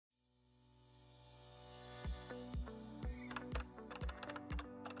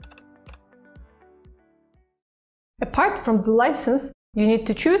apart from the license, you need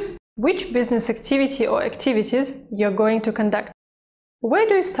to choose which business activity or activities you're going to conduct. Where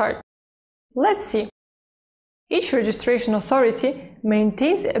do you start? Let's see. Each registration authority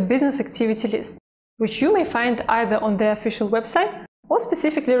maintains a business activity list, which you may find either on their official website or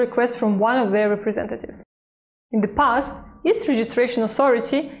specifically request from one of their representatives. In the past, each registration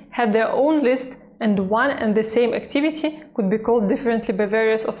authority had their own list, and one and the same activity could be called differently by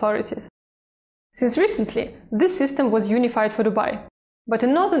various authorities. Since recently, this system was unified for Dubai, but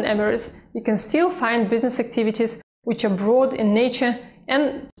in Northern Emirates, you can still find business activities which are broad in nature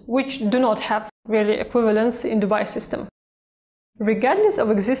and which do not have really equivalence in Dubai system. Regardless of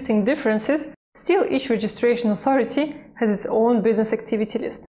existing differences, still each registration authority has its own business activity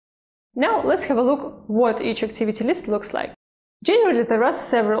list. Now let's have a look what each activity list looks like. Generally, there are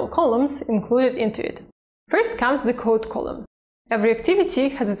several columns included into it. First comes the code column. Every activity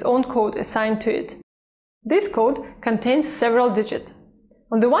has its own code assigned to it. This code contains several digits.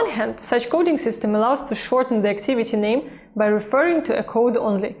 On the one hand, such coding system allows to shorten the activity name by referring to a code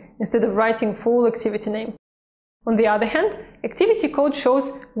only, instead of writing full activity name. On the other hand, activity code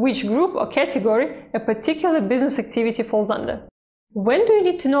shows which group or category a particular business activity falls under. When do you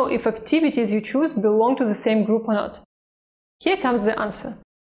need to know if activities you choose belong to the same group or not? Here comes the answer.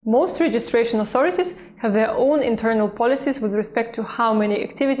 Most registration authorities have their own internal policies with respect to how many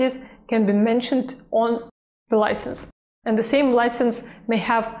activities can be mentioned on the license. And the same license may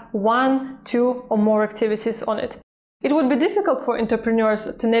have 1, 2 or more activities on it. It would be difficult for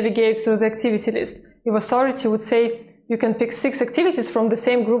entrepreneurs to navigate through the activity list if authority would say you can pick 6 activities from the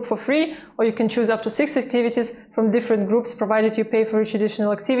same group for free, or you can choose up to 6 activities from different groups provided you pay for each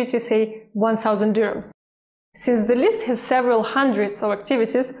additional activity, say 1,000 dirhams. Since the list has several hundreds of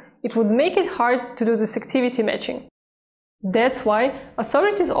activities, it would make it hard to do this activity matching. That's why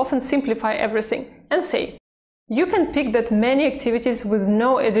authorities often simplify everything and say, you can pick that many activities with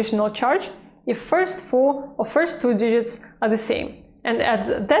no additional charge if first 4 or first 2 digits are the same, and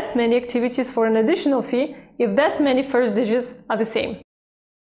add that many activities for an additional fee if that many first digits are the same.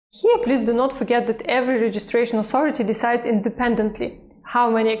 Here, please do not forget that every registration authority decides independently how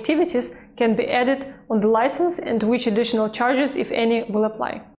many activities can be added on the license and which additional charges, if any, will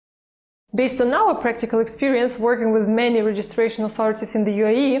apply. Based on our practical experience working with many registration authorities in the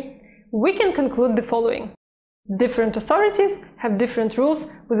UAE, we can conclude the following. Different authorities have different rules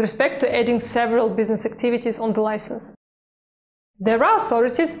with respect to adding several business activities on the license. There are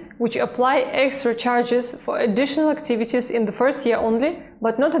authorities which apply extra charges for additional activities in the first year only,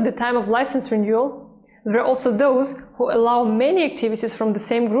 but not at the time of license renewal. There are also those who allow many activities from the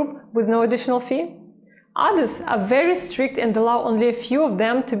same group with no additional fee. Others are very strict and allow only a few of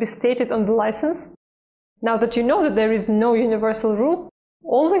them to be stated on the license. Now that you know that there is no universal rule,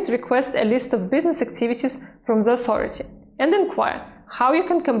 always request a list of business activities from the authority and inquire how you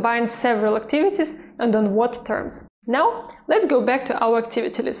can combine several activities and on what terms. Now, let's go back to our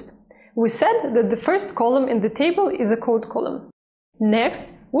activity list. We said that the first column in the table is a code column.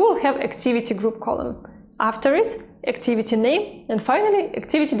 Next, we will have activity group column. After it, activity name, and finally,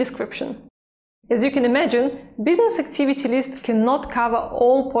 activity description. As you can imagine, business activity list cannot cover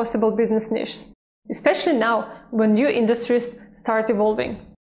all possible business niches, especially now when new industries start evolving.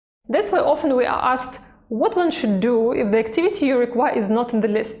 That's why often we are asked what one should do if the activity you require is not in the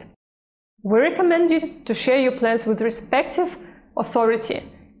list. We recommend you to share your plans with respective authority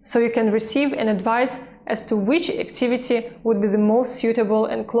so you can receive an advice as to which activity would be the most suitable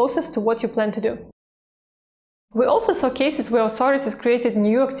and closest to what you plan to do. We also saw cases where authorities created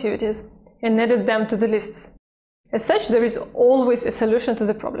new activities and added them to the lists. As such, there is always a solution to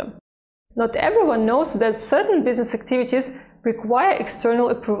the problem. Not everyone knows that certain business activities require external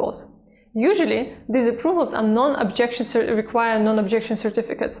approvals. Usually, these approvals are require non-objection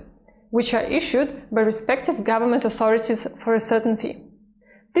certificates, which are issued by respective government authorities for a certain fee.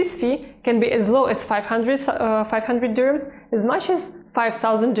 This fee can be as low as 500 dirhams, as much as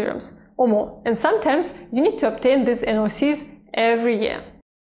 5,000 dirhams or more, and sometimes you need to obtain these NOCs every year.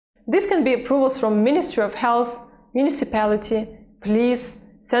 This can be approvals from Ministry of Health, municipality, police,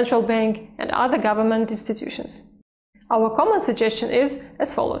 central bank, and other government institutions. Our common suggestion is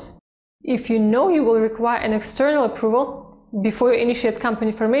as follows. If you know you will require an external approval, before you initiate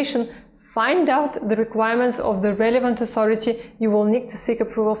company formation, find out the requirements of the relevant authority you will need to seek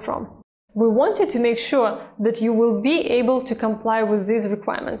approval from. We want you to make sure that you will be able to comply with these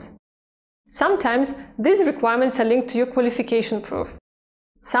requirements. Sometimes these requirements are linked to your qualification proof.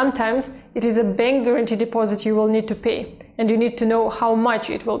 Sometimes it is a bank guarantee deposit you will need to pay, and you need to know how much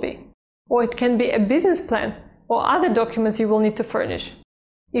it will be. Or it can be a business plan or other documents you will need to furnish.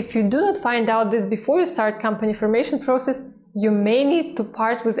 If you do not find out this before you start company formation process, you may need to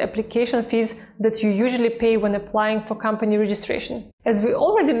part with application fees that you usually pay when applying for company registration. As we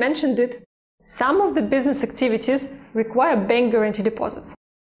already mentioned it, some of the business activities require bank guarantee deposits.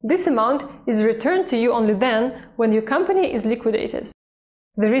 This amount is returned to you only then when your company is liquidated.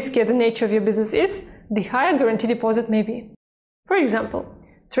 The riskier the nature of your business is, the higher guarantee deposit may be. For example,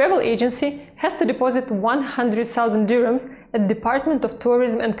 travel agency has to deposit 100,000 dirhams at Department of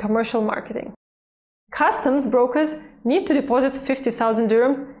Tourism and Commercial Marketing. Customs brokers need to deposit 50,000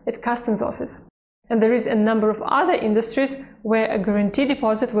 dirhams at customs office. And there is a number of other industries where a guarantee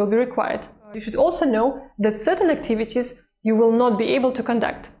deposit will be required. You should also know that certain activities you will not be able to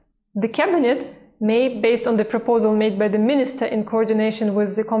conduct. The cabinet may, based on the proposal made by the minister in coordination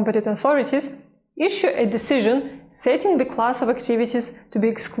with the competent authorities, issue a decision setting the class of activities to be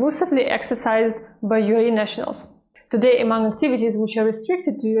exclusively exercised by UAE nationals. Today, among activities which are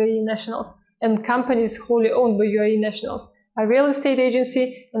restricted to UAE nationals and companies wholly owned by UAE nationals are real estate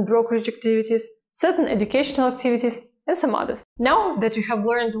agency and brokerage activities, certain educational activities, and some others. Now that you have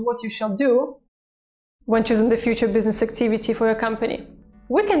learned what you shall do when choosing the future business activity for your company,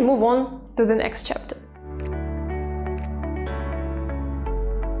 we can move on to the next chapter.